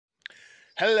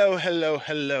Hello, hello,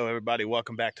 hello, everybody.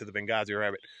 Welcome back to the Benghazi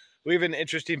Rabbit. We have an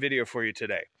interesting video for you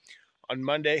today. On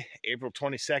Monday, April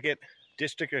 22nd,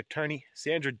 District Attorney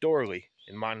Sandra Doorley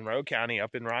in Monroe County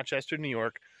up in Rochester, New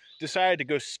York, decided to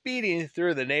go speeding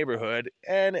through the neighborhood,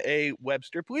 and a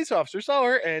Webster police officer saw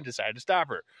her and decided to stop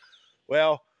her.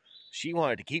 Well, she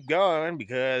wanted to keep going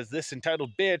because this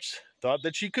entitled bitch thought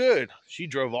that she could. She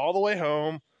drove all the way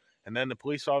home, and then the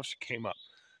police officer came up.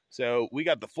 So we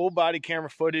got the full body camera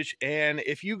footage, and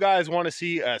if you guys want to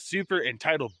see a super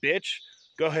entitled bitch,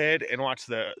 go ahead and watch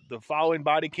the following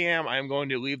body cam. I am going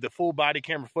to leave the full body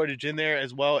camera footage in there,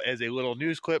 as well as a little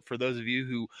news clip for those of you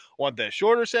who want the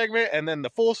shorter segment and then the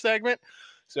full segment.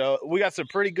 So we got some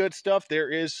pretty good stuff. There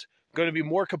is going to be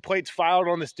more complaints filed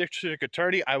on this district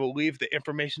attorney. I will leave the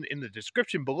information in the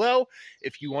description below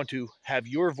if you want to have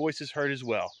your voices heard as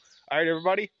well. All right,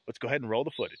 everybody, let's go ahead and roll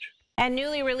the footage. And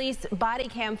newly released body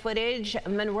cam footage,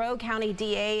 Monroe County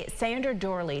DA Sandra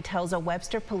Doorley tells a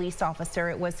Webster police officer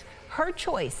it was her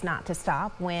choice not to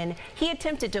stop when he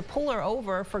attempted to pull her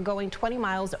over for going 20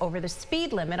 miles over the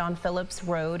speed limit on Phillips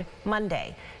Road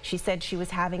Monday. She said she was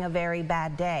having a very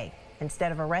bad day.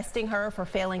 Instead of arresting her for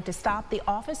failing to stop, the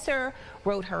officer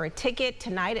wrote her a ticket.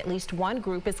 Tonight, at least one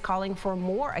group is calling for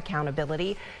more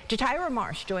accountability. Jatira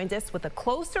Marsh joins us with a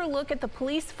closer look at the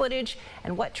police footage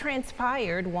and what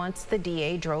transpired once the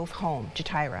DA drove home.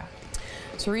 Jatira.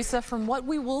 Teresa, from what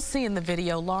we will see in the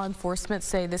video, law enforcement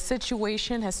say the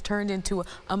situation has turned into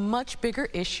a much bigger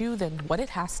issue than what it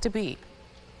has to be.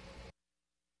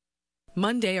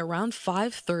 Monday around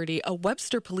 5:30, a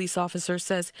Webster police officer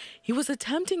says he was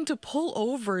attempting to pull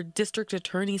over District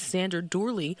Attorney Sandra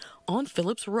Doorley on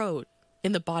Phillips Road.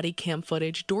 In the body cam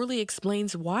footage, Doorley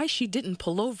explains why she didn't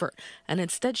pull over, and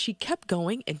instead she kept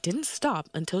going and didn't stop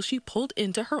until she pulled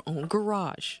into her own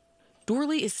garage.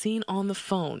 Doorley is seen on the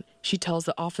phone. She tells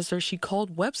the officer she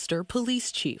called Webster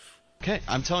police chief. Okay,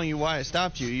 I'm telling you why I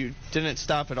stopped you. You didn't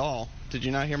stop at all. Did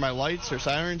you not hear my lights or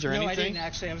sirens or anything? No, I didn't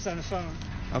actually. I was on the phone.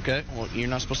 Okay, well, you're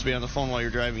not supposed to be on the phone while you're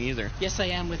driving either. Yes, I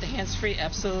am, with the hands-free,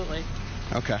 absolutely.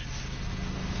 Okay.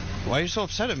 Why are you so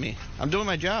upset at me? I'm doing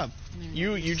my job.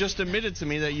 You just admitted to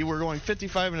me that you were going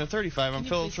 55 and a 35 on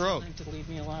Phillips Road. To leave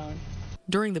me alone.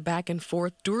 During the back and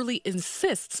forth, Doorley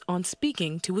insists on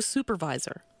speaking to a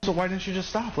supervisor. So why didn't you just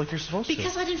stop like you're supposed to?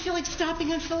 Because I didn't feel like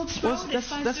stopping on Phillips Road at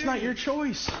 5:30. That's not your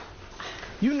choice.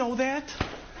 You know that.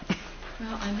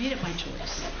 Well, I made it my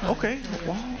choice. Okay,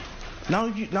 well,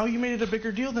 now you made it a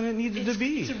bigger deal than it needed to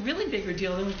be. It's a really bigger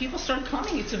deal. And when people start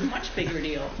coming, it's a much bigger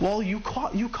deal. Well, you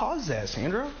caused that,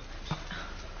 Sandra.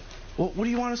 Well, what do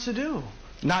you want us to do?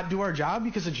 Not do our job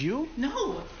because it's you?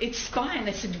 No, it's fine.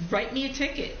 I said, write me a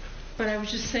ticket. But I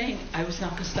was just saying, I was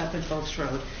not going to stop on Phillips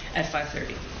Road at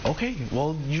 5:30. Okay,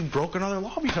 well, you broke another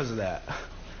law because of that,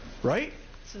 right?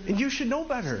 And you should know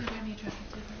better.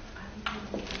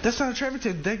 That's not a traffic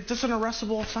ticket. That's an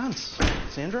arrestable offense,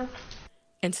 Sandra.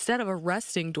 Instead of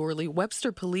arresting Doorley,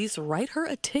 Webster police write her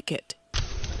a ticket.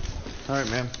 All right,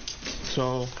 ma'am.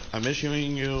 So I'm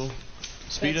issuing you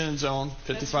speed in zone,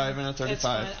 55 and a 35. That's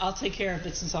fine. I'll take care of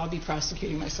it since I'll be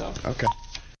prosecuting myself. Okay.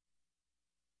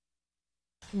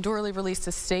 Doorley released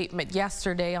a statement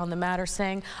yesterday on the matter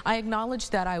saying, I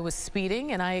acknowledged that I was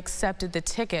speeding and I accepted the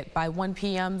ticket. By 1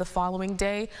 p.m. the following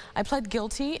day, I pled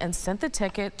guilty and sent the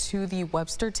ticket to the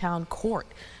Webster Town Court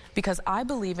because I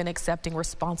believe in accepting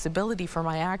responsibility for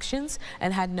my actions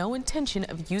and had no intention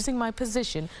of using my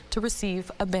position to receive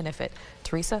a benefit.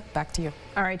 Teresa, back to you.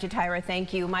 All right, Jatira,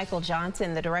 thank you. Michael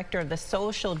Johnson, the director of the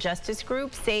social justice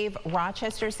group Save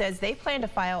Rochester, says they plan to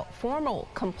file formal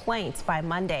complaints by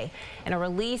Monday. In a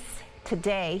release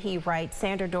today, he writes,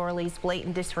 Sandra Doorley's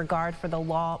blatant disregard for the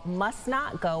law must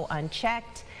not go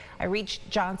unchecked. I reached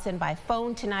Johnson by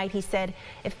phone tonight. He said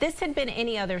if this had been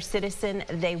any other citizen,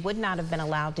 they would not have been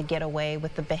allowed to get away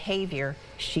with the behavior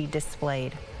she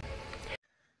displayed.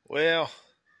 Well,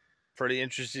 pretty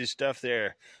interesting stuff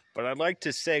there. But I'd like to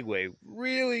segue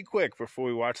really quick before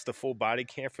we watch the full body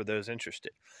cam for those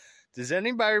interested. Does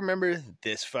anybody remember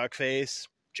this fuckface,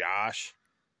 Josh,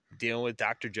 dealing with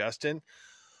Dr. Justin?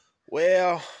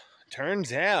 Well,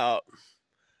 turns out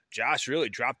Josh really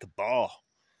dropped the ball.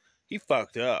 He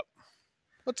fucked up.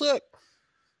 Let's look.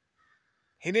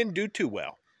 He didn't do too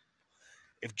well.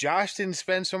 If Josh didn't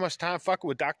spend so much time fucking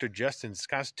with Dr. Justin's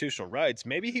constitutional rights,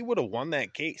 maybe he would have won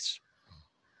that case.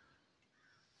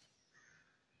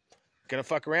 Gonna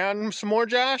fuck around some more,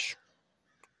 Josh?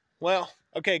 Well,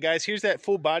 okay, guys, here's that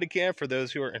full body cam for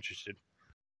those who are interested.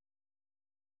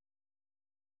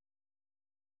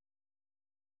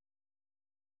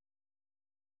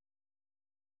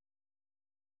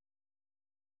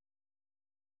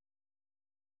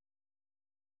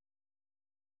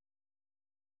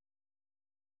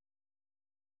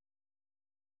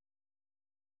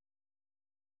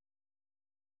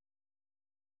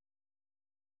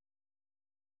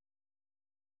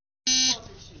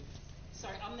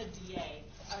 I'm the DA.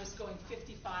 I was going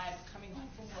 55 coming home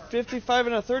from work. 55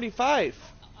 and a 35.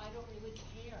 I don't really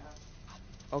care.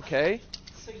 Okay.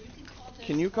 So you can call Dennis.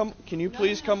 Can you come? Can you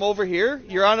please come over here?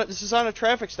 You're on. This is on a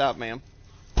traffic stop, ma'am.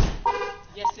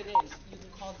 Yes, it is. You can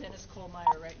call Dennis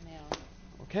Kohlmeyer right now.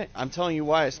 Okay. I'm telling you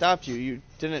why I stopped you. You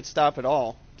didn't stop at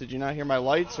all. Did you not hear my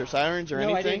lights or sirens or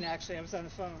anything? No, I didn't actually. I was on the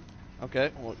phone.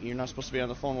 Okay. Well, you're not supposed to be on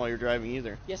the phone while you're driving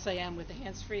either. Yes, I am with the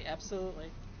hands-free. Absolutely.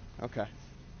 Okay.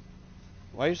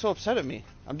 Why are you so upset at me?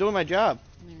 I'm doing my job.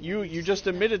 You just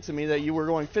admitted to me that you were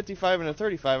going 55 and a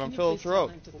 35 on Phillips Road.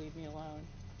 Can you please tell him to leave me alone?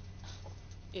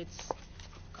 It's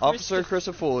Officer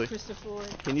Christopher.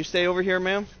 Can you stay over here,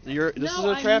 ma'am? This is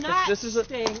a traffic.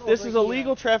 This is a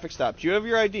legal traffic stop. Do you have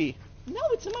your ID? No,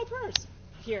 it's in my purse.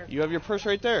 Here. You have your purse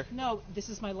right there. No, this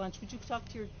is my lunch. Would you talk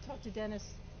to Dennis?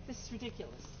 This is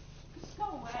ridiculous. Just go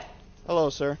away. Hello,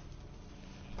 sir.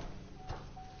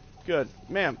 Good,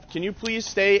 ma'am. Can you please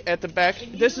stay at the back?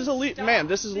 This is a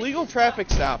legal traffic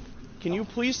stop. Can you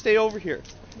please stay over here?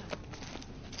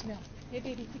 No. Hey,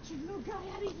 baby, get your little guy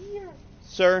out of here.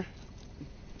 Sir,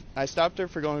 I stopped her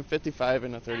for going 55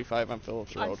 and a 35 on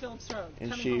Phillips Road. On Phillips Road.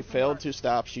 And she failed to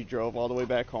stop. She drove all the way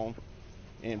back home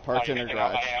and parked in her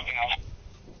garage.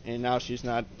 And now she's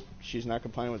not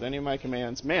complying with any of my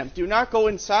commands. Ma'am, do not go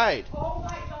inside. Oh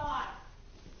my God.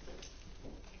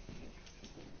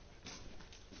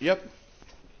 Yep.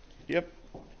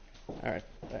 All right.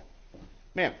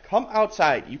 Ma'am, come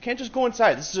outside. You can't just go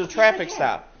inside. This is a traffic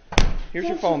stop. Here's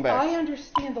your phone back. I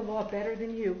understand the law better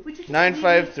than you. Would you just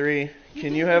 953.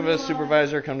 Can you have a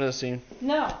supervisor come to the scene?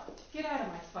 No. Get out of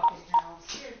my fucking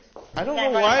house. I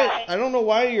don't know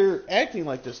why you're acting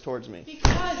like this towards me.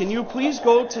 Because Can you please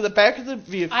go to the back of the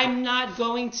vehicle? I'm not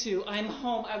going to. I'm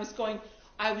home.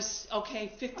 Okay,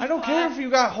 55. I don't care if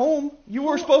you got home. You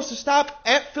were supposed to stop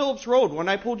at Phillips Road when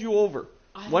I pulled you over.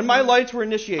 When my lights were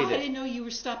initiated. I didn't know you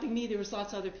were stopping me. There was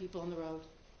lots of other people on the road.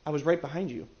 I was right behind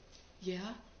you. Yeah?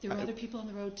 There were other people on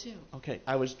the road too. Okay,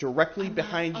 I was directly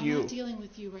behind you. I'm not dealing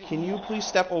with you right now. Can you please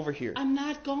step over here? I'm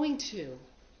not going to.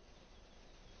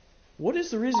 What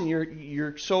is the reason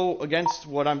you're so against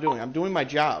what I'm doing? I'm doing my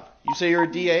job. You say you're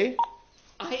a DA?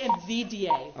 I am the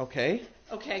DA. Okay.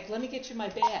 Okay, let me get you my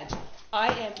badge. I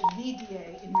am the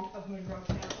DA of Monroe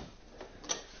County.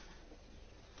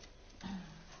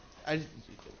 I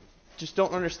just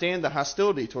don't understand the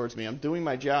hostility towards me. I'm doing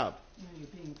my job. No, you're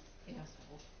being an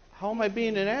asshole. How am I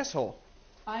being an asshole?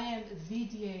 I am the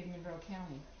DA of Monroe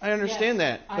County. I understand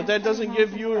Yes, that, but that doesn't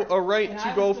give you a right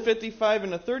to go 55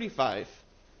 and a 35.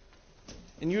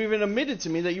 And you even admitted to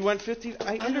me that you went 50.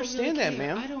 I understand that,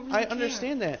 ma'am. I don't really I care.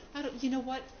 understand that. You know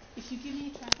what? If you give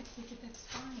me a traffic ticket, that's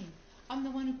fine. I'm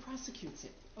the one who prosecutes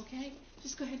it, okay?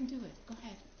 Just go ahead and do it. Go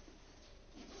ahead.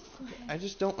 Go ahead. I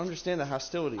just don't understand the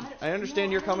hostility. I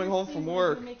understand you're coming home from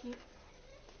work.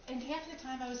 And half the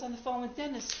time I was on the phone with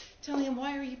Dennis telling him,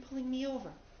 why are you pulling me over?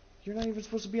 You're not even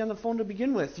supposed to be on the phone to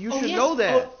begin with. You should Yes. know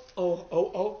that.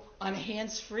 I'm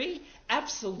hands-free?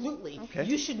 Absolutely. Okay.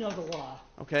 You should know the law.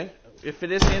 Okay. If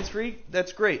it is hands-free,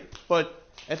 that's great. But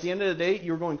at the end of the day,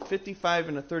 you're going 55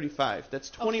 and a 35. That's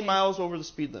 20 miles over the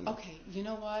speed limit. Okay, you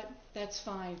know what? That's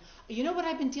fine. You know what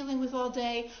I've been dealing with all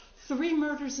day? 3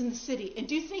 murders in the city. And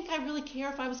do you think I really care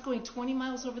if I was going 20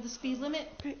 miles over the speed limit?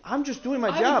 Okay, I'm just doing my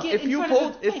I would job. get in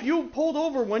front of If you pulled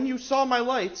over when you saw my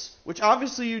lights, which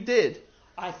obviously you did.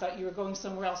 I thought you were going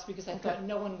somewhere else because I thought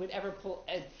no one would ever pull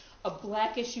a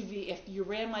black SUV if you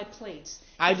ran my plates.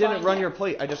 I didn't run your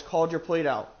plate. I just called your plate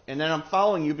out. And then I'm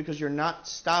following you because you're not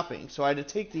stopping. So I had to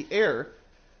take the air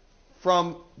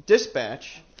from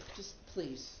dispatch. Just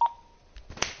please.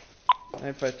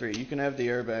 953. You can have the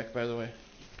air back, by the way.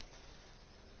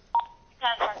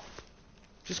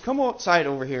 Just come outside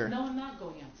over here. No, I'm not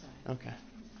going outside. Okay.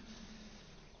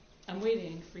 I'm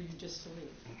waiting for you just to leave.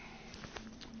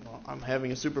 Well, I'm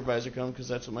having a supervisor come because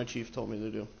that's what my chief told me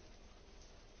to do.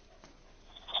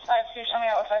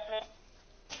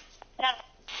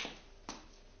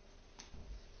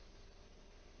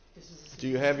 Do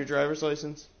you have your driver's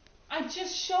license? I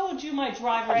just showed you my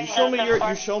driver's license.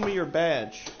 You show me your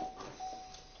badge.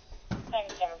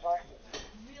 Thanks, 74.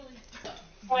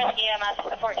 With EMS,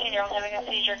 a 14-year-old having a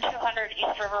seizure, 200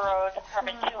 East River Road,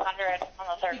 apartment 200 on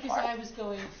the 3rd floor. Because I was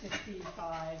going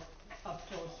 55 up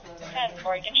Phillips Road.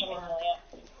 10-4, you can show me Juliet.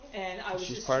 And I was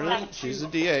She's just part of trying it. She's to,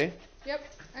 a DA. Yep,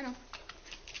 I know.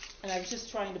 And I was just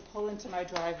trying to pull into my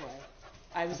driveway.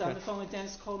 I was on the phone with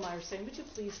Dennis Kohlmeyer saying, would you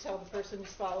please tell the person who's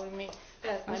following me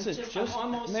that I'm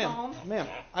almost home? Ma'am,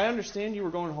 I understand you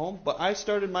were going home, but I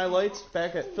started my lights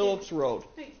back at Phillips Road.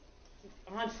 Hey,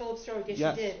 on Phillips Road, yes,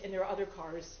 Yes. you did, and there were other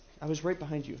cars. I was right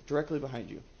behind you, directly behind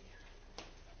you.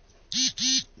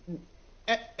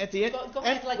 At the end, go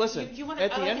ahead. Like, listen. You wanna,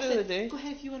 at the like end of the day. Go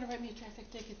ahead if you want to write me a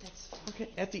traffic ticket. That's fine. Okay.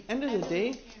 At the end of the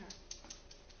day.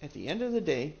 At the end of the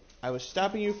day, I was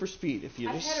stopping you for speed. If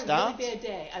you just stopped. I've had a really bad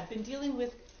day. I've been dealing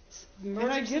with murders.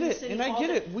 And I get it. In the And I get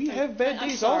city it. We have bad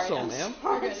days also, ma'am.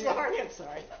 I'm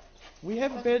sorry. We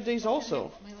have bad days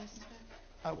also. My license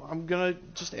back? I'm gonna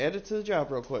just add it to the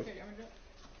job real quick. Okay, I'm gonna do it.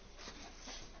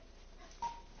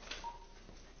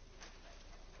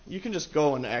 You can just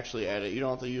go and actually add it. You don't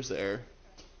have to use the error.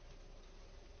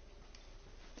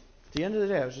 At the end of the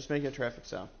day, I was just making a traffic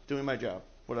stop, doing my job,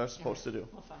 what I was supposed to do.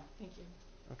 Well, fine. Thank you.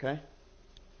 Okay?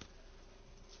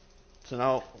 So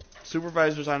now,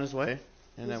 supervisor's on his way,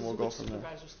 and then we'll go from there.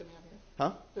 Supervisor's coming up here.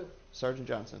 Huh? Who? Sergeant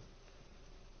Johnson.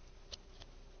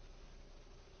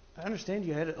 I understand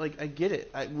you had it. Like, I get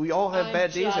it. We all have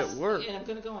bad days at work. And I'm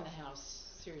going to go in the house.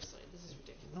 Seriously, this is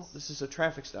ridiculous. No, this is a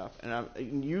traffic stop,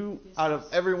 and you, out of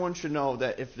everyone, should know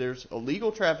that if there's a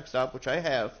legal traffic stop, which I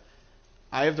have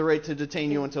the right to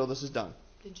detain you until this is done.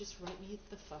 Then just write me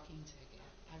the fucking ticket.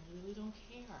 I really don't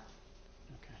care.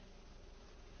 Okay.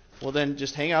 Well, then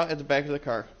just hang out at the back of the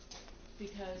car.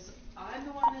 Because I'm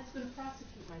the one that's going to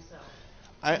prosecute myself.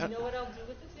 You know what I'll do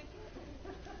with the ticket?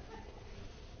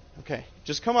 Okay.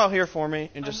 Just come out here for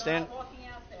me and just stand. I'm not walking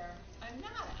out there. I'm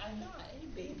not. Hey,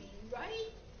 baby,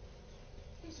 right?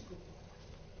 Here's a good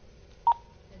boy.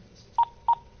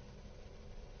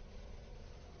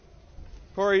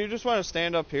 Corey, you just want to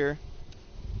stand up here.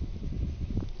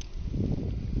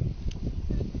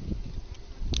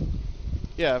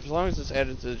 Yeah, as long as it's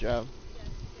added to the job. Yes,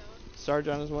 yeah. Sarge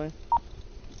on his way?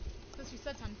 Because you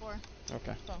said 10-4.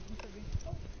 Okay. So, it could be.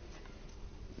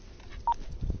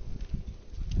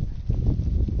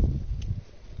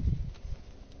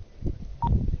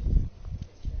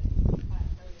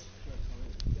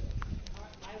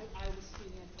 I was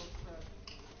speeding in Phillips Road.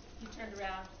 He turned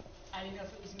around. I didn't know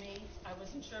if it was me. I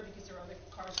wasn't sure because there were other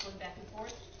cars going back and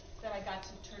forth. Then I got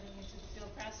to turning into the field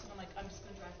press, and I'm like, I'm just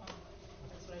going to drive home.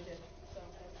 That's what I did. So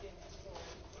I was being controlled.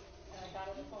 And I got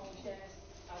on the phone with Dennis.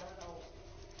 I don't know,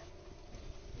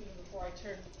 even before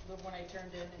when I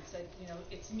turned in and said,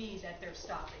 it's me that they're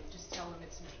stopping. Just tell them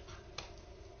it's me.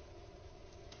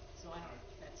 So I don't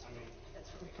know. That's where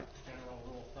we are. General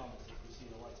rule of thumb is if you see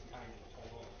the lights behind you,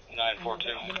 pull over.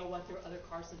 942. You know what? There are other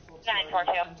cars in full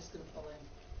 942. I'm just going to pull in.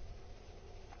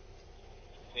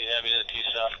 Yeah, me too,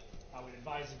 stuff. I would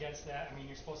advise against that. I mean,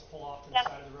 you're supposed to pull off to the Yep.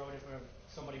 side of the road if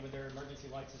somebody with their emergency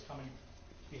lights is coming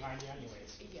behind you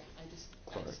anyways. Yeah, I just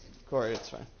Corey, it's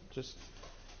fine. Just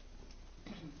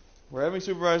we're having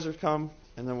supervisors come,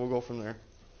 and then we'll go from there.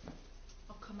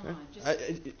 Oh, come Okay? on. Just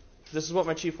This is what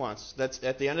my chief wants. That's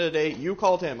at the end of the day. You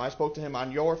called him. I spoke to him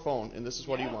on your phone, and this is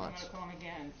what he wants. I'm going to call him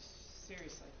again.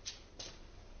 Seriously. It's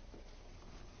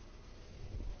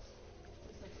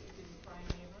like you didn't Brian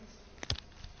Abrams.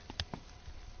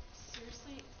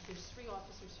 Seriously, there's 3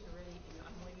 officers here already, and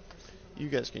I'm waiting for supervisor. You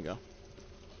guys can go.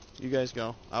 You guys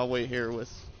go. I'll wait here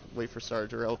wait for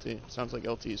Sarge or LT. Sounds like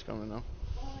LT is coming though.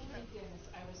 All I did, Dennis,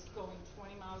 I was going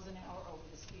 20 miles an hour over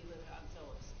the speed limit on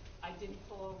Phillips. I didn't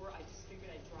pull over. I just figured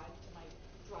I'd drive to my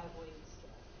driveway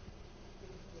instead.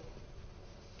 Big deal.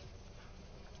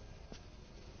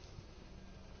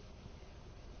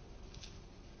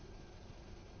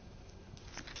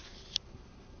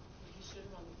 You should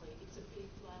have run the plate. It's a big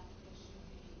black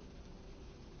SUV.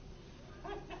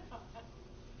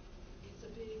 It's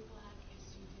a big black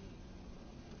SUV.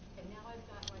 And now I've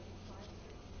got like 5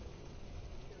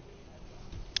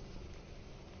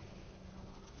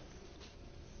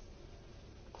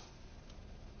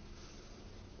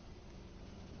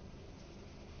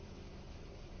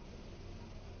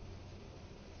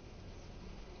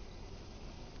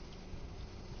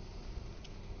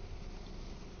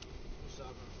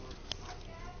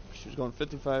 She was going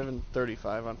 55 and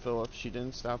 35 on Phillips. She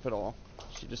didn't stop at all.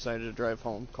 She decided to drive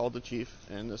home, called the chief,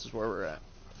 and this is where we're at.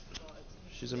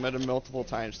 She's admitted multiple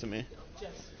times to me.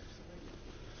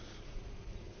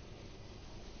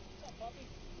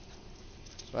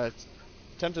 So I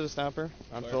attempted to stop her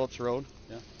on Phillips Road,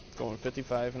 going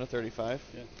 55 and a 35.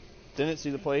 Didn't see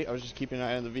the plate. I was just keeping an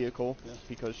eye on the vehicle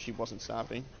because she wasn't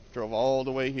stopping. Drove all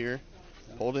the way here,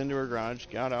 pulled into her garage,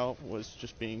 got out, was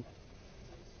just being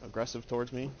aggressive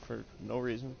towards me for no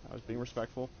reason. I was being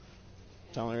respectful,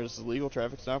 telling her this is a legal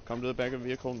traffic stop, come to the back of the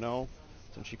vehicle. No.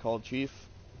 Then she called chief,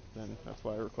 then that's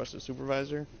why I requested a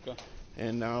supervisor.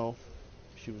 And now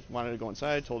she wanted to go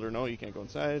inside, told her no, you can't go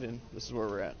inside, and this is where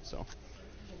we're at. So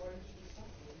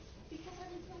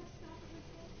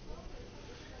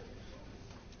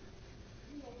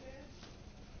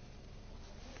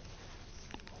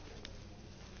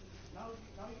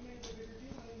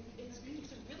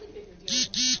It's a really bigger deal.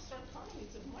 Start calling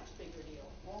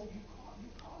Oh, you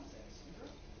caused that, Sandra.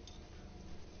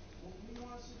 What do you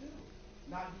want us to do?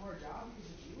 Not do our job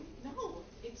because it's you? No,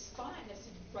 it's fine. I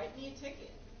said, write me a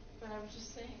ticket. But I was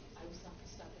just saying, I was not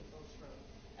gonna stop at Phillips Road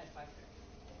at 5:30.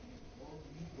 Well,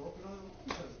 you broke another law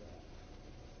because of that.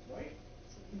 Right?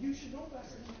 You should know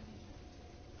better.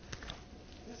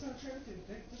 That's not fair.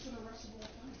 That's an arrestable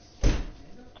offense.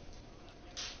 Sandra.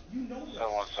 You know this.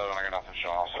 717, I got nothing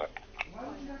showing, all set. Why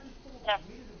would you not just pull up?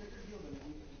 You made it a bigger deal than it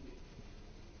needed to be.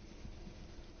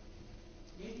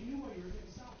 And you knew why you were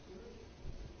getting stopped, clearly.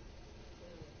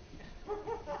 You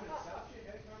could have stopped you,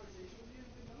 had a conversation with you,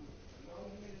 and been done with it. No,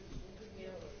 you made it this whole big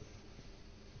deal.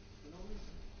 For no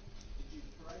reason. Did you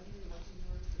provide your license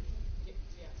and registration?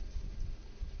 Yeah.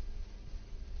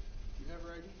 You have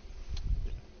her ID?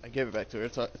 I gave it back to her.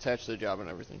 It's attached to the job and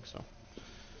everything, so.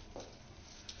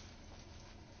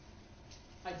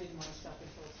 I didn't want to stop in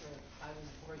Phillips Road. I was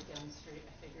right down the street.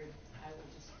 I figured I would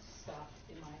just stop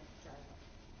in my driveway.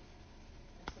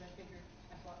 That's what I figured.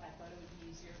 I thought it would be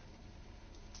easier.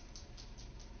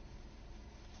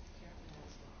 Apparently I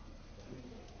was wrong.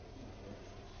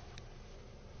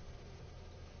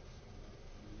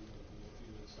 If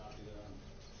you would stop you there on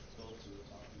Phillips, you would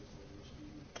talk to you for your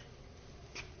speed.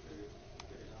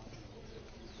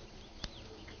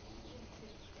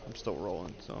 I'm still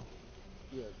rolling, so.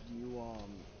 Yeah, do you,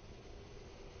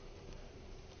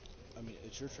 I mean,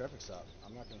 it's your traffic stop.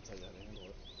 I'm not going to tell you how to handle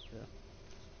it. Yeah.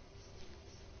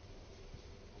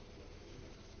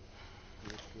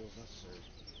 It feels necessary.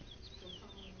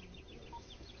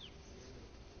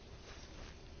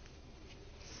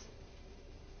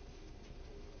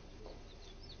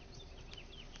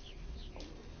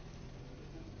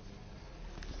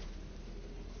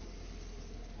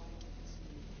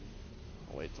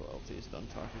 I'll wait till LT is done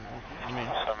talking. I mean,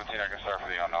 17, I can start for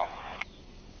the unknown.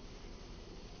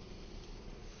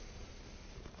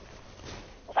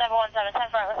 717,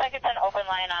 10 4. Looks like it's an open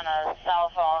line on a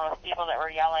cell phone with people that were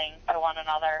yelling to one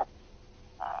another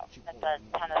at the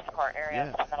tennis court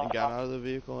area. yeah, and got out of the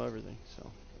vehicle, everything, so.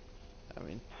 I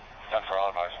mean. 10 for all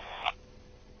advice.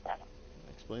 I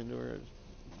explained to her,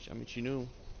 I mean, she knew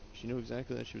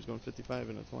exactly that she was going 55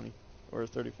 in a 20, or a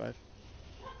 35.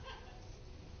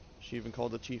 She even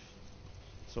called the chief.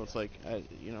 So it's like,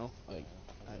 you know, like,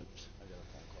 I got a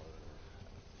phone call earlier.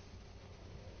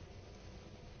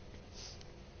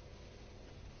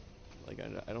 like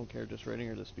I don't care just writing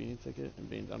her the speeding ticket and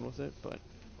being done with it, but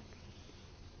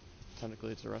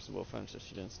technically it's an arrestable offense if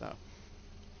she didn't stop.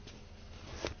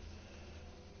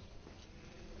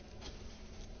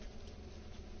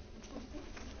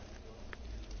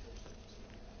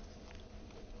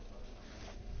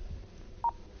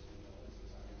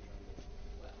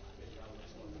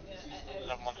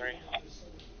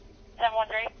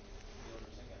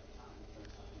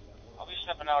 I'll be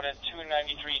stepping out at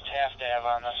 293 Taft Ave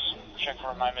on this. Check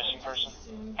for my missing person. I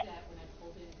assumed that when I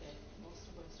pulled in that most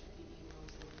of Webster PD knows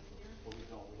that I'm here. But we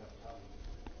don't. We have a problem.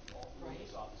 All three of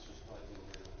these officers probably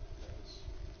been here at this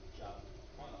job.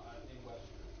 In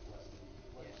Webster, less than,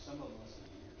 some of them less than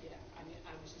a year. Yeah, I mean,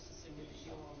 I was just assuming that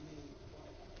you all knew what,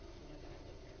 that I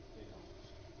lived here. They don't.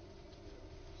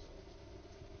 So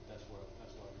that's why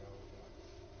we are with that.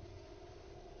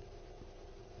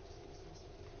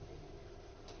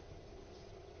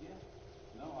 Yeah.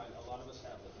 No, a lot of us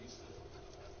have, but these,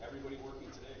 everybody working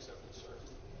today except for the sergeant.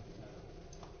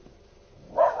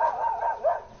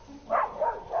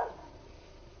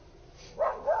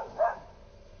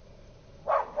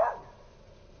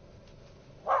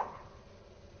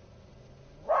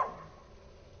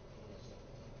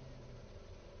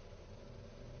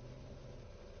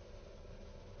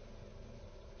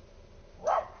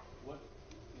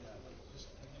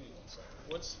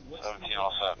 What's 17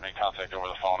 all set. Make contact over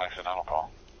the phone. Accidental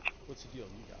call. What's the deal?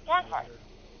 You got One more.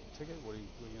 ticket? What are you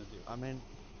going to do? I mean,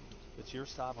 It's your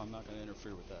stop. I'm not going to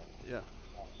interfere with that. yeah.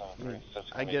 73.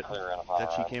 I get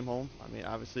that she came home. I mean,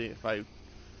 obviously, if I It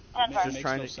trying makes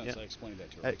to no sense. yeah. I explained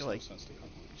that to her. It makes Like, no sense to come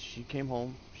home. she came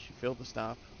home. She failed to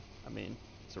stop. I mean,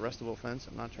 it's an arrestable offense.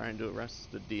 I'm not trying to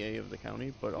arrest the DA of the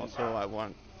county, but also I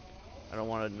don't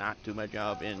want to not do my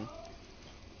job and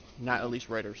not at least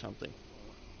write her something.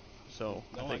 So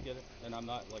No, I I get it. And I'm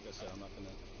not, like I said, I'm not going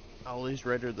to. I'll at least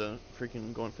write her the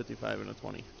freaking going 55 and a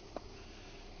 20.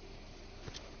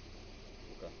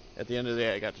 Okay. At the end of the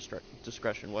day, I got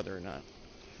discretion whether or not.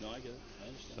 No, I get it. I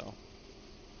understand. So.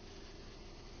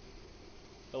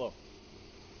 Hello.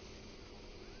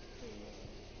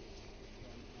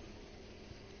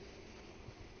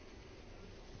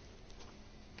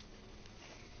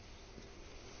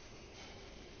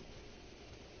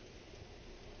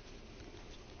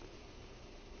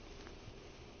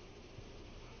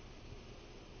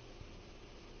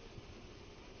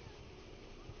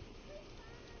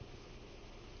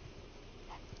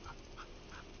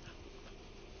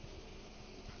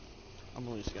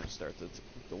 I'm just gonna start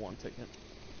the one ticket.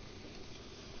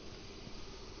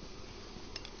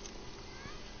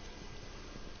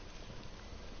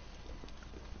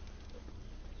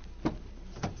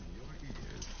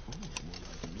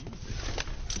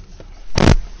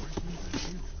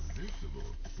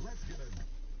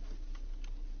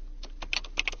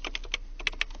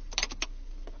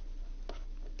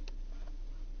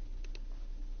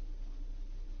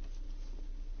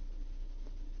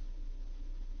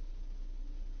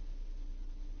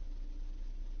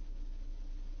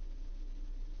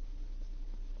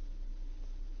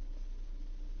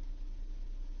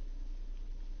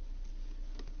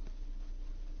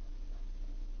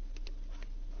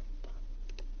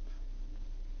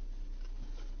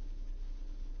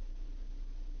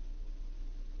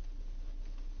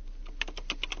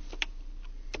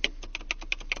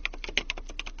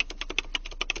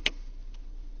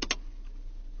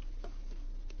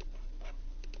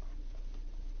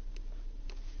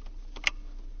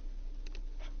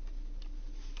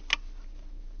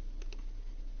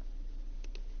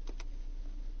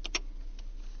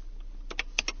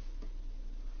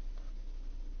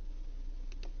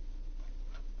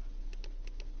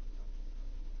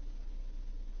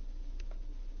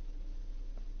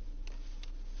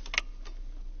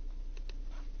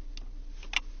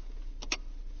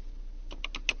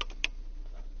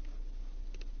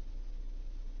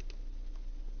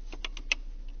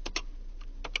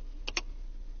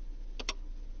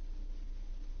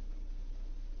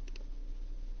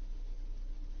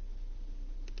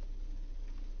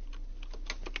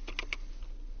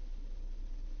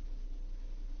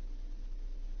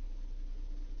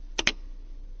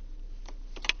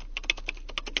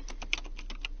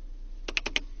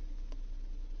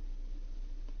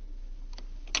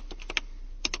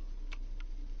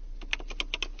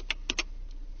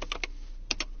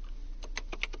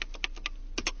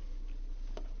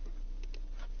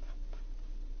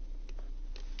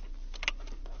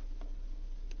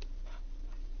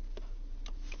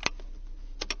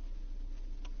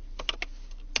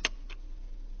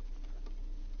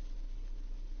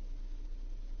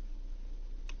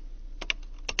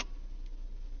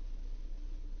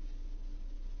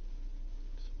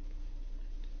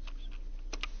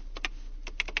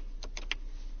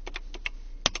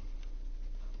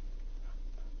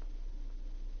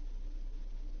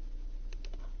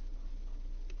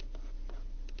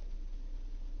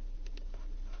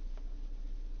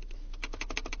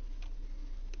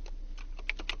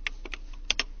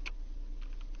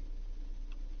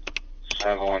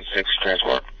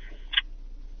 Transport.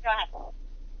 Go ahead.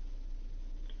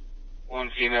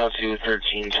 One female to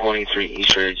 1323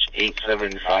 East Ridge,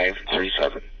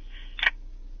 87537.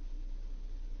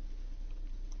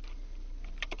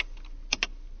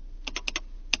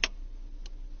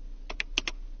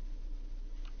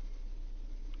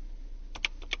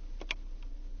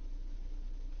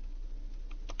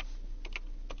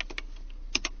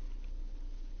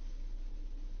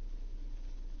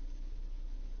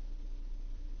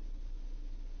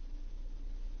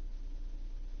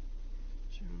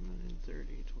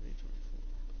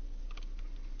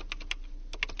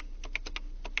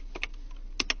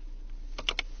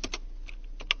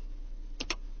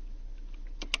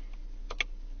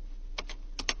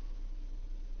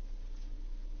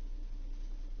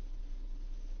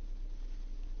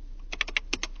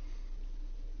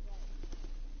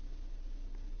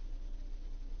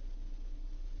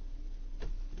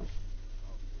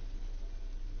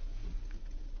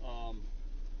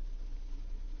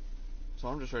 So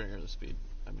I'm just writing here the speed.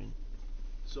 I mean,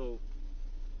 So,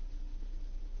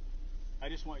 I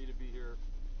just want you to be here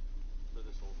for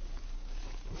this whole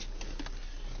thing.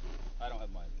 I don't have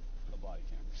the body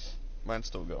camera. So, mine's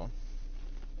still going.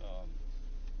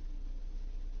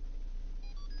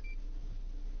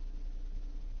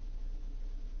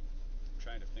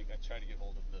 Trying to think. I tried to get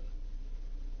hold of the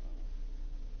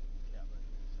camera.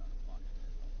 It's not a pocket.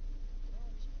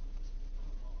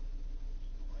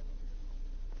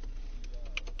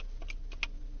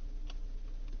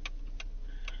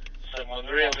 Someone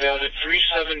real about it.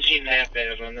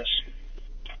 317.5 on this.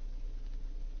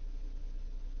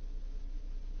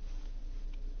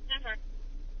 Never.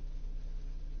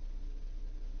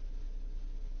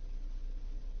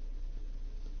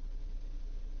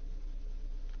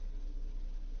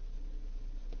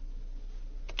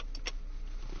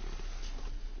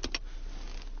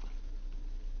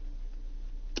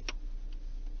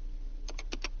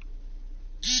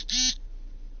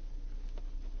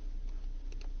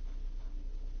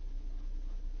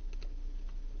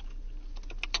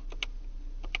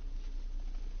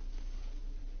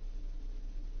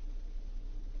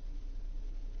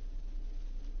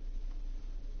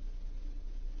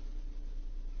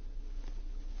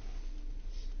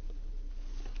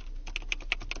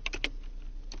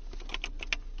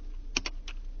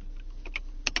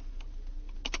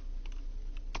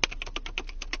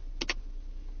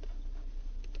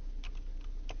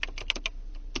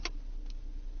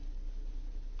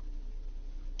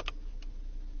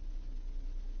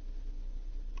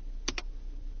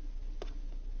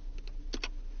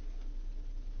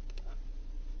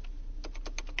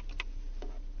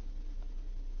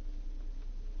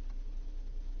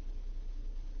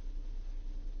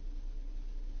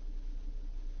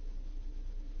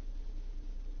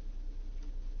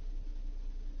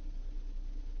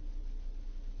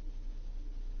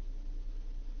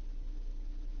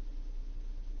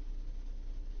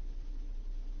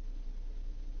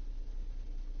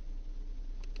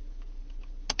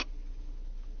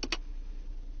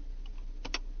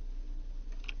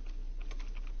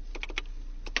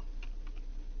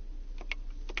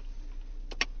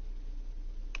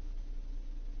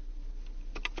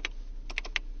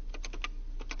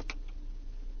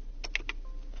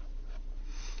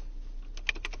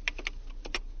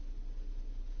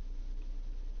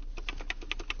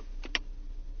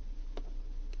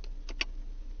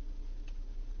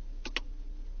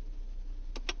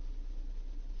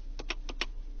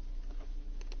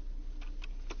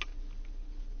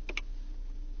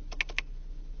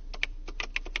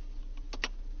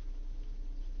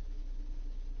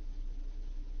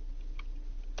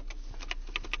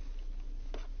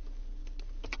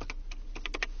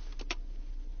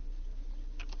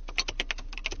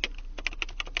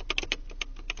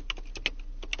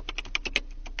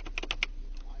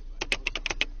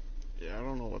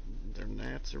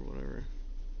 whatever.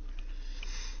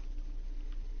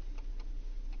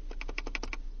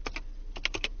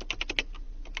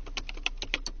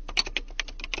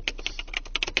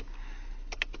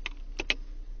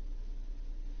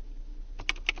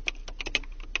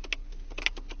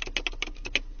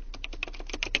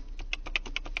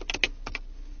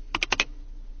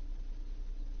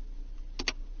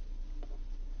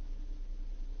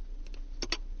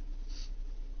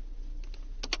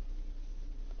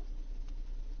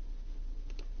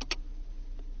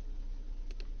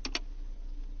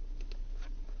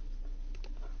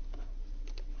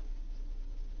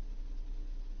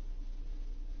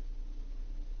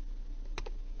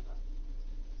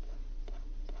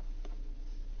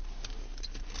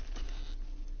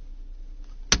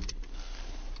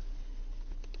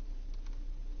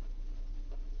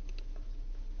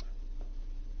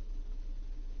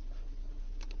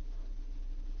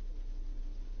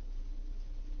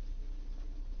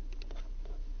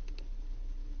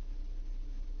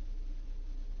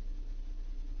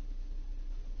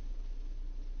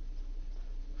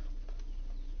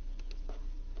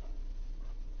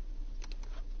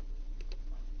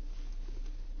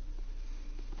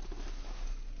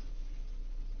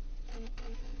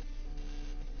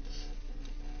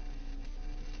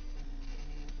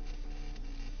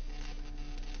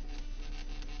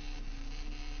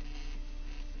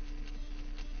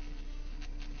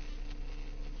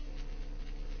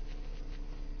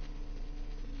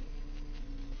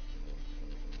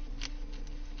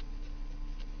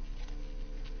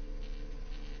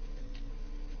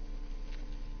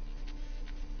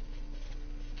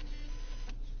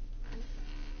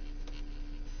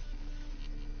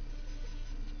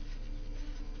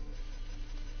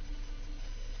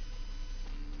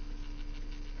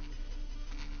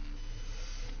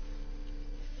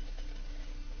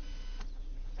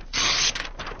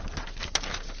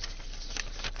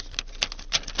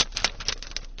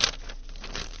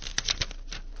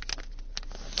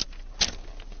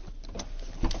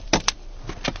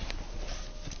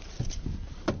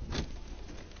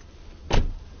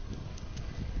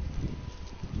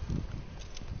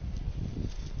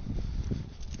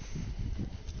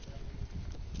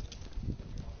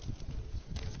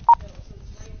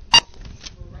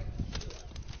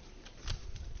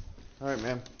 Alright,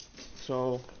 ma'am.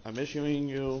 So, I'm issuing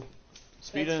you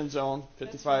speed in zone,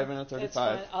 55 and a 35. That's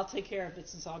fine. I'll take care of it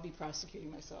since I'll be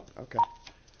prosecuting myself. Okay.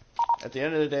 At the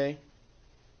end of the day,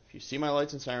 if you see my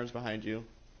lights and sirens behind you,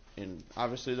 and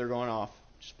obviously they're going off,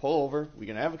 just pull over, we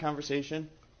can have a conversation,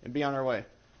 and be on our way.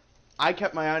 I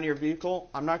kept my eye on your vehicle.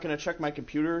 I'm not going to check my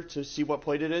computer to see what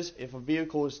plate it is if a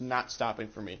vehicle is not stopping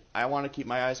for me. I want to keep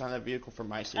my eyes on that vehicle for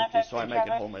my safety, so I make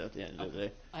it home at the end of the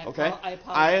day. Okay? I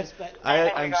apologize, but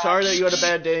I'm sorry that you had a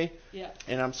bad day, yeah.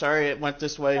 And I'm sorry it went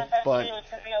this way, but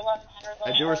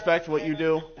I do respect what you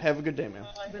do. Have a good day, man.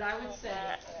 But I would say,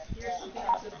 here's something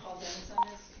else that called Dennis on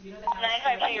this. You know the house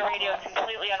 952, your radio is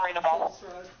completely unreadable. Phillips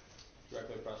Road?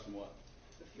 Directly across from what?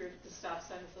 If you're at the stop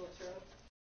sign of Phillips Road?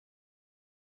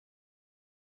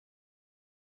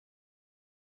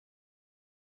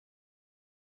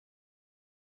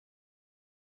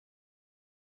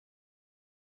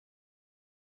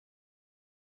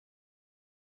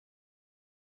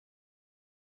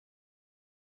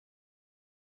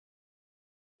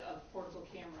 A portable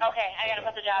camera. Okay, I gotta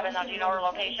put the job in now. Do you know her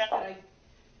location?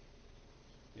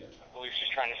 Yeah. I believe she's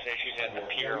trying to say she's at the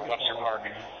pier at Webster Park.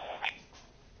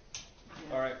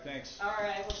 All right, thanks. All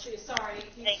right, we'll see. Sorry.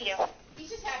 Thank you.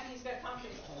 He's just happy he's got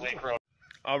confidence. Lake Road.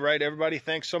 All right, everybody,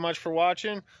 thanks so much for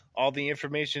watching. All the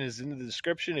information is in the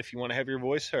description if you want to have your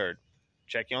voice heard.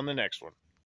 Check you on the next one.